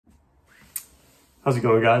How's it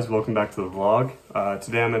going, guys? Welcome back to the vlog.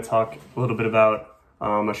 Today I'm going to talk a little bit about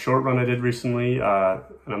a short run I did recently, and I'm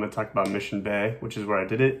going to talk about Mission Bay, which is where I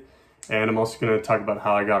did it, and I'm also going to talk about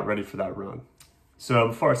how I got ready for that run. So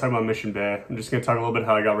before I talk about Mission Bay, I'm just going to talk a little bit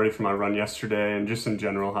how I got ready for my run yesterday, and just in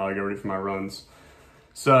general how I get ready for my runs.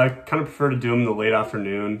 So I kind of prefer to do them in the late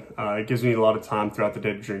afternoon. It gives me a lot of time throughout the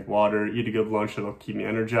day to drink water, eat a good lunch that'll keep me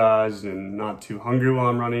energized and not too hungry while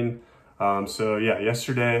I'm running. So yeah,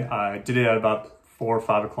 yesterday I did it at about 4 or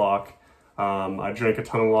 5 o'clock. I drank a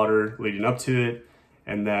ton of water leading up to it,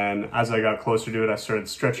 and then as I got closer to it, I started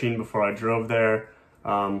stretching before I drove there.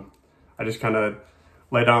 I just kind of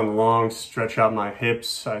lay down long, stretch out my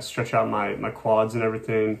hips, I stretch out my quads and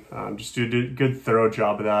everything. Just do a good thorough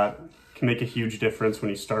job of that. Can make a huge difference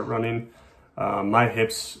when you start running. My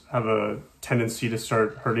hips have a tendency to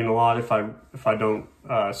start hurting a lot if I don't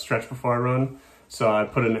stretch before I run, so I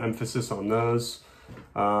put an emphasis on those.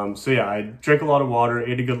 So yeah, I drank a lot of water,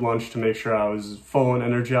 ate a good lunch to make sure I was full and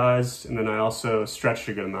energized, and then I also stretched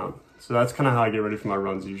a good amount. So that's kind of how I get ready for my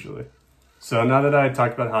runs usually. So now that I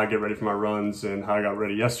talked about how I get ready for my runs and how I got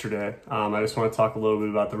ready yesterday, I just want to talk a little bit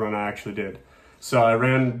about the run I actually did. So I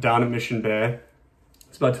ran down at Mission Bay.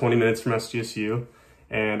 It's about 20 minutes from SDSU,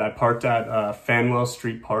 and I parked at Fanwell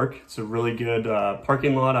Street Park. It's a really good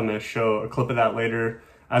parking lot. I'm going to show a clip of that later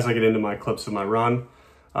as I get into my clips of my run.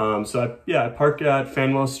 So I park at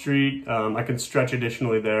Fanwell Street. I can stretch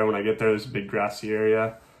additionally there. When I get there, there's a big grassy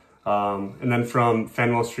area. And then from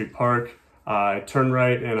Fanwell Street Park, I turn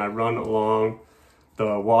right and I run along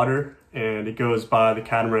the water, and it goes by the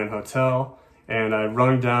Catamaran Hotel, and I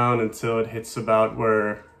run down until it hits about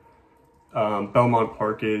where Belmont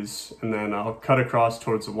Park is, and then I'll cut across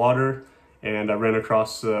towards the water, and I ran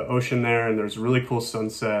across the ocean there, and there's a really cool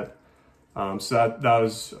sunset. So that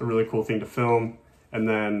was a really cool thing to film. And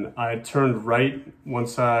then I turned right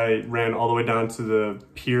once I ran all the way down to the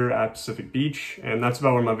pier at Pacific Beach, and that's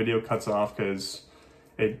about where my video cuts off because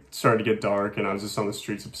it started to get dark and I was just on the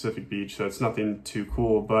streets of Pacific Beach, so it's nothing too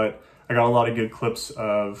cool, but I got a lot of good clips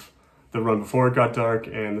of the run before it got dark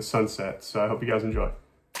and the sunset, so I hope you guys enjoy.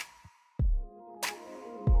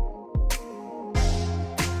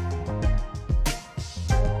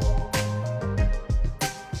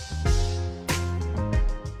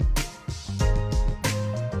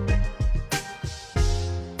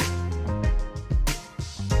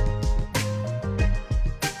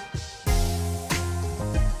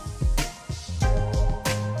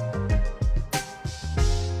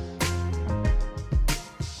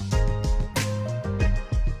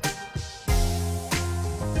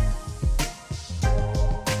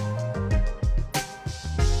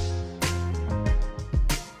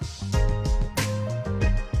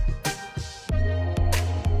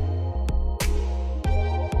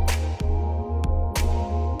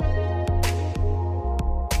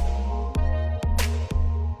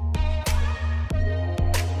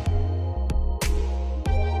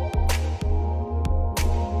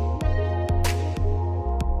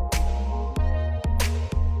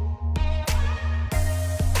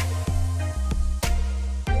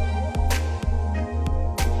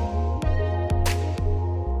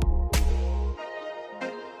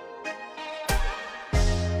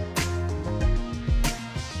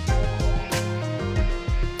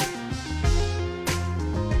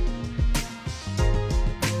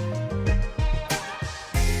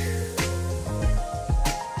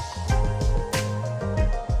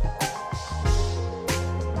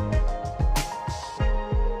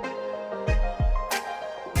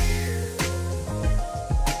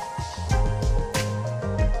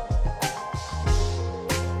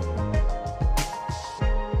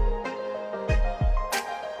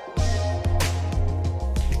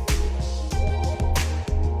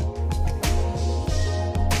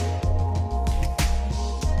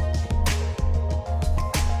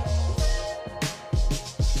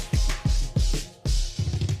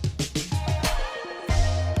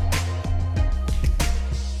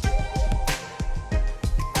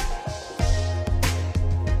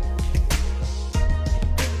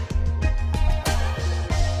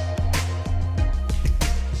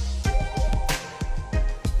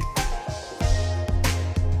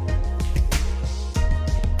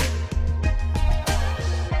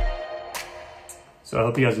 So I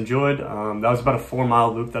hope you guys enjoyed. That was about a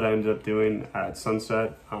 4-mile loop that I ended up doing at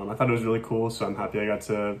sunset. I thought it was really cool, so I'm happy I got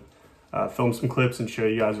to film some clips and show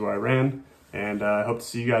you guys where I ran. And I hope to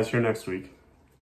see you guys here next week.